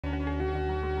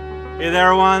Hey there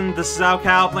everyone, this is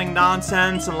Apocalyptic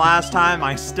Nonsense, and last time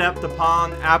I stepped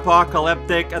upon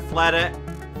Apocalyptic Athletic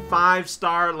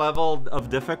 5-star level of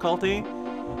difficulty.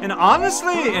 And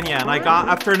honestly, and I got,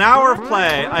 after an hour of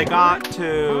play, I got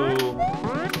to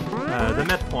the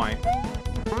midpoint.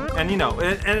 And you know,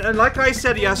 and like I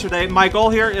said yesterday, my goal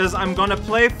here is I'm gonna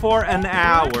play for an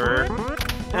hour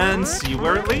and see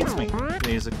where it leads me,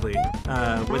 basically.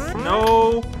 With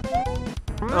no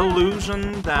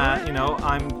illusion that, you know,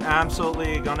 I'm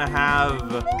absolutely gonna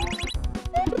have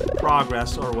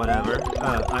progress or whatever.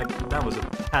 That was a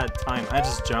bad time. I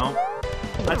just jump,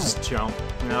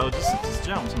 you know, just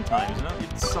jump sometimes, you know,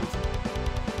 it's something.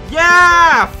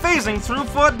 Yeah! Phasing through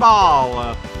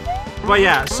football! But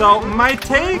yeah, so my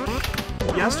take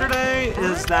yesterday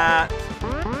is that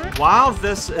while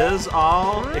this is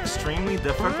all extremely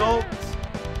difficult,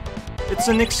 it's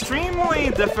an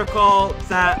extremely difficult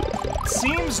that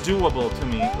seems doable to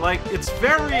me. Like, it's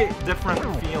very different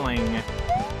feeling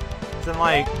than,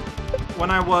 like,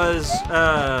 when I was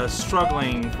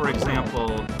struggling, for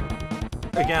example,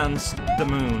 against the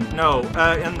moon. No,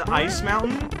 in the Ice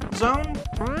Mountain zone,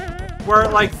 where,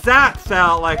 like, that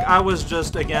felt like I was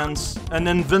just against an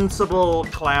invincible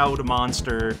cloud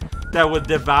monster that would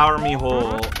devour me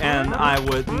whole, and I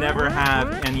would never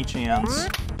have any chance,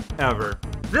 ever.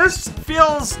 This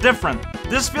feels different.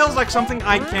 This feels like something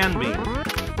I can be.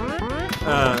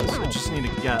 So I just need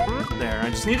to get there. I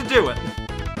just need to do it.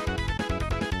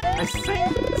 I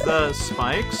think the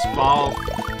spikes fall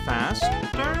faster?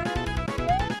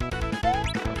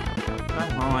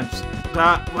 Oh, I just...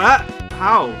 what?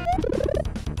 How?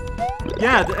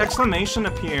 Yeah, the exclamation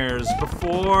appears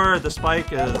before the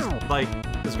spike is, like,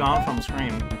 is gone from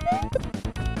screen.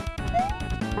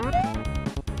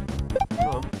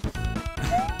 Hello.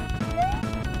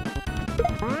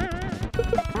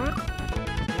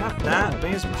 Yeah, that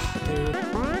baseball, dude.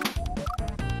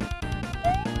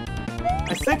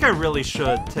 I think I really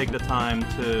should take the time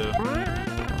to,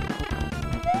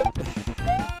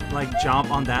 like,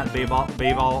 jump on that baseball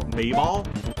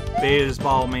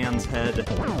man's head.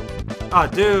 Oh,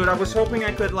 dude, I was hoping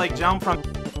I could, like, jump from...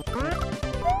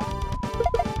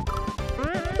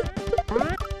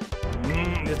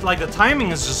 It's like the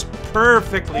timing is just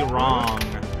perfectly wrong.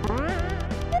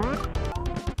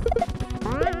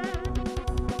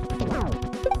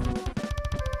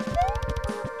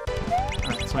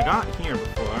 Alright, so I got here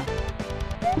before.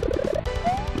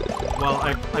 Well,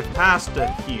 I've passed it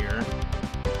here.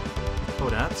 Oh,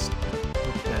 that's...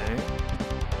 okay.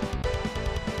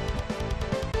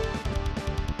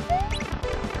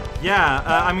 Yeah,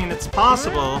 I mean, it's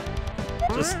possible.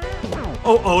 Just...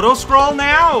 oh, auto-scroll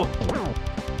now?!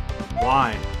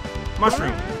 Why?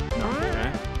 Mushroom. No,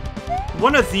 okay.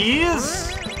 One of these?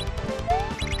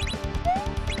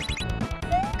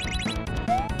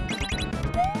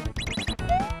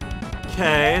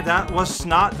 Okay, that was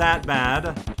not that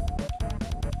bad.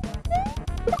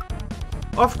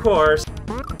 Of course.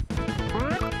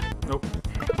 Nope.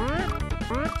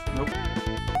 Nope.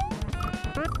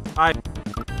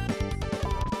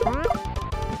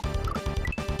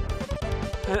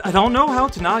 I don't know how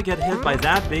to not get hit by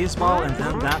that baseball and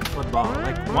then that football.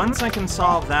 Like, once I can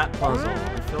solve that puzzle,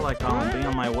 I feel like I'll be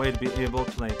on my way to be able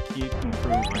to, like, keep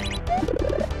improving.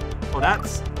 Oh,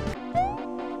 that's...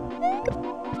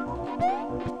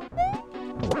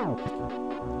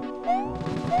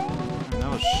 that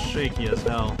was shaky as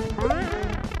hell.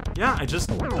 Yeah, I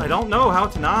don't know how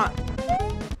to not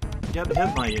get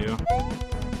hit by you.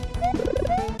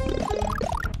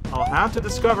 I'll have to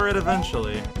discover it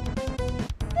eventually.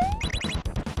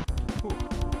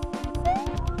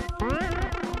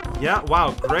 Yeah,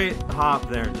 wow, great hop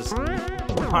there. Just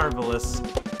marvelous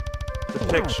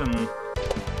depiction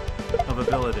of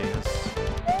abilities.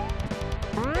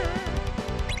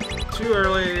 Too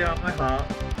early on my hop.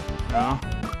 No.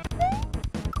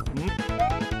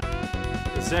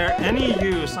 Is there any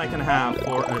use I can have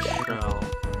for a shell?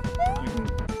 I can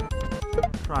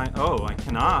try... oh, I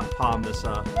cannot pop this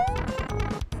up.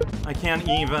 I can't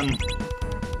even...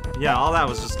 yeah, all that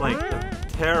was just like a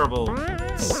terrible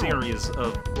series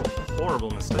of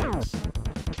horrible mistakes.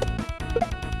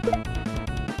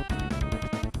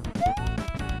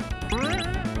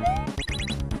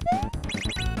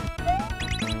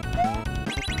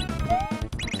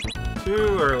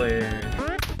 Too early.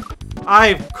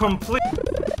 I've completed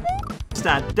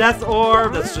that death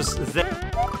orb that's just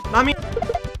there. I mean,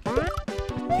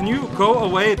 can you go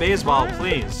away, baseball,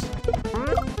 please?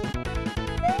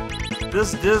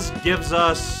 This gives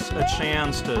us a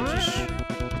chance to just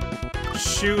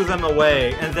shoo them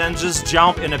away and then just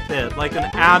jump in a pit like an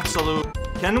absolute...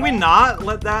 can we not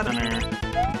let that in there?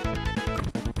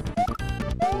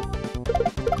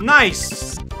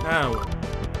 Nice! Oh.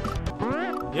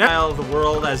 Yeah, the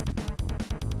world as...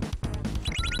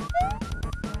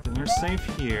 Then you're safe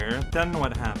here. Then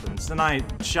what happens? Then I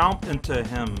jump into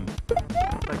him.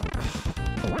 Like...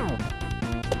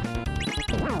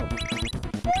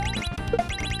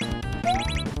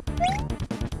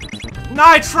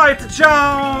 I tried to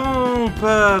jump,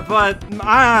 but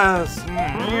I'm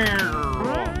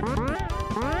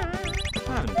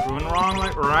proven wrong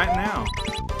like right now.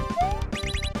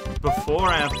 Before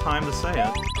I have time to say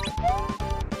it.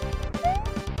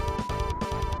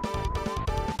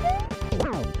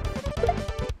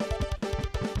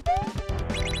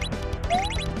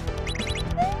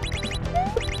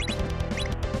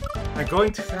 I'm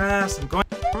going too fast. I'm going.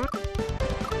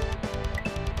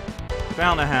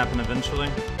 Bound to happen eventually.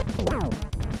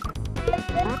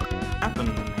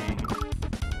 Happening.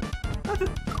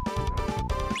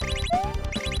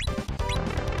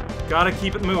 Gotta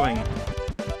keep it moving.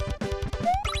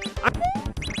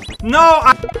 No!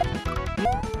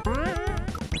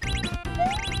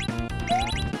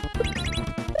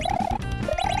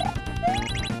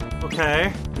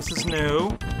 Okay, this is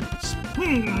new.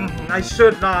 I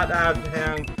should not have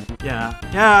hung...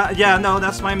 Yeah, no,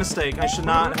 that's my mistake. I should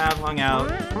not have hung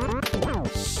out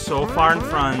so far in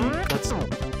front. That's...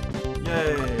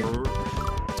 Yay.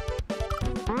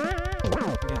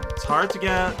 Yeah, it's hard to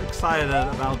get excited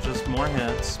about just more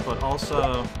hits, but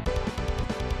also...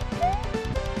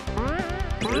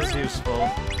 It is useful.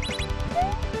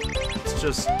 It's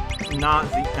just not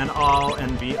the end-all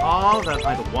and be-all that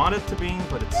I'd want it to be,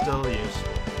 but it's still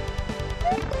useful.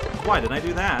 Why did I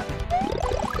do that?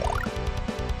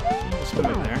 Just move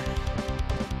it there.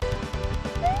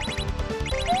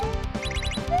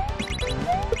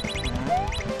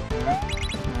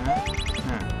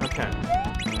 Okay.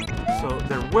 So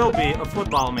there will be a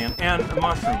football man and a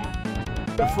mushroom.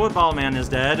 The football man is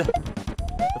dead.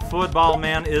 The football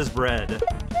man is bread.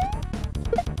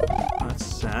 That's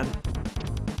sad.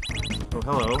 Oh,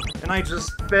 hello. And I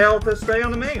just failed to stay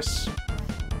on the mace.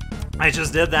 I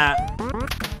just did that.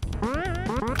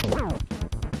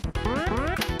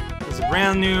 It's a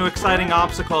brand new, exciting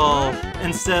obstacle.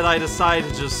 Instead, I decide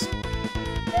to just...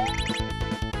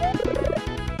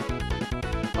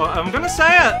 Oh, I'm gonna say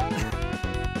it!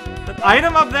 That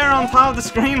item up there on top of the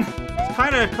screen is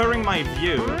kind of covering my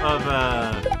view of,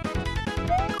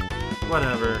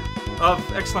 whatever. Of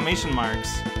exclamation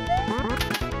marks.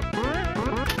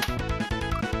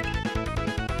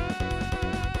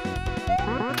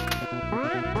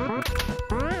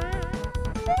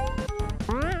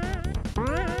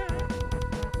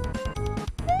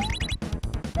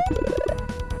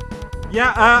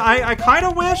 Yeah, I kind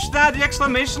of wish that the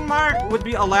exclamation mark would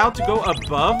be allowed to go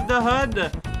above the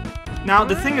HUD. Now,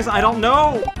 the thing is, I don't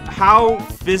know how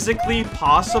physically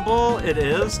possible it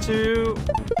is to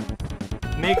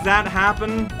make that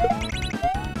happen.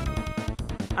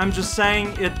 I'm just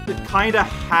saying it kind of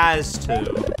has to.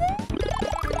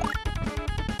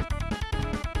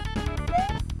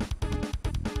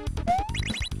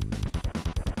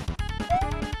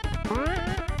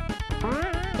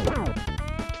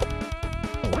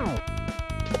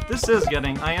 This is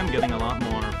getting, I am getting a lot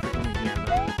more freaking here,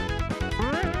 though.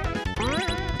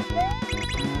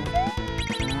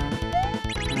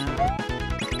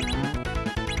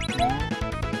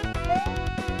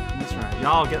 That's right,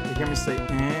 y'all get to hear me say,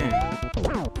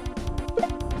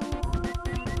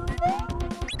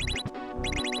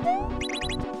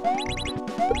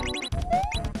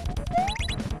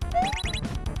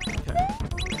 Okay.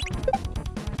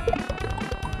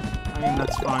 I mean,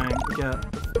 that's fine. We get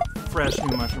fresh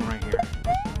new mushroom right here.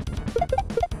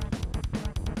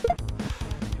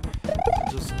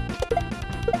 Just...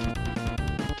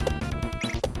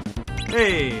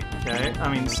 Hey! Okay,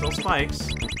 I mean, still spikes.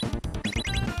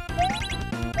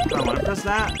 Do I want to press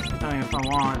that? I mean, if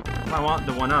I want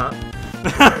the one up.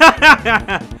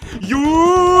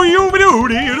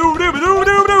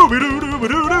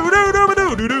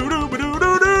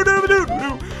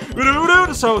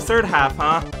 So, third half,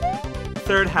 huh?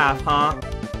 Third half, huh?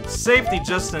 Safety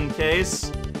just in case.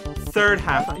 Third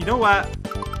half. You know what?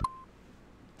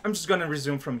 I'm just gonna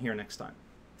resume from here next time.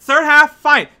 Third half,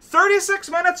 fine. 36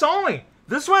 minutes only.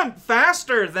 This went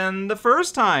faster than the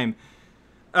first time.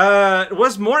 It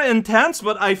was more intense,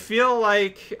 but I feel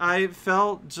like I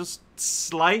felt just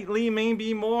slightly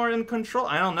maybe more in control.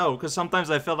 I don't know, because sometimes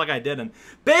I felt like I didn't.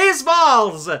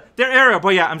 Baseballs! They're area.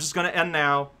 But yeah, I'm just gonna end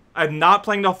now. I'm not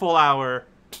playing the full hour.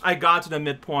 I got to the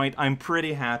midpoint. I'm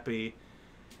pretty happy.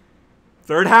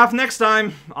 Third half next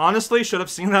time. Honestly, should have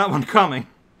seen that one coming.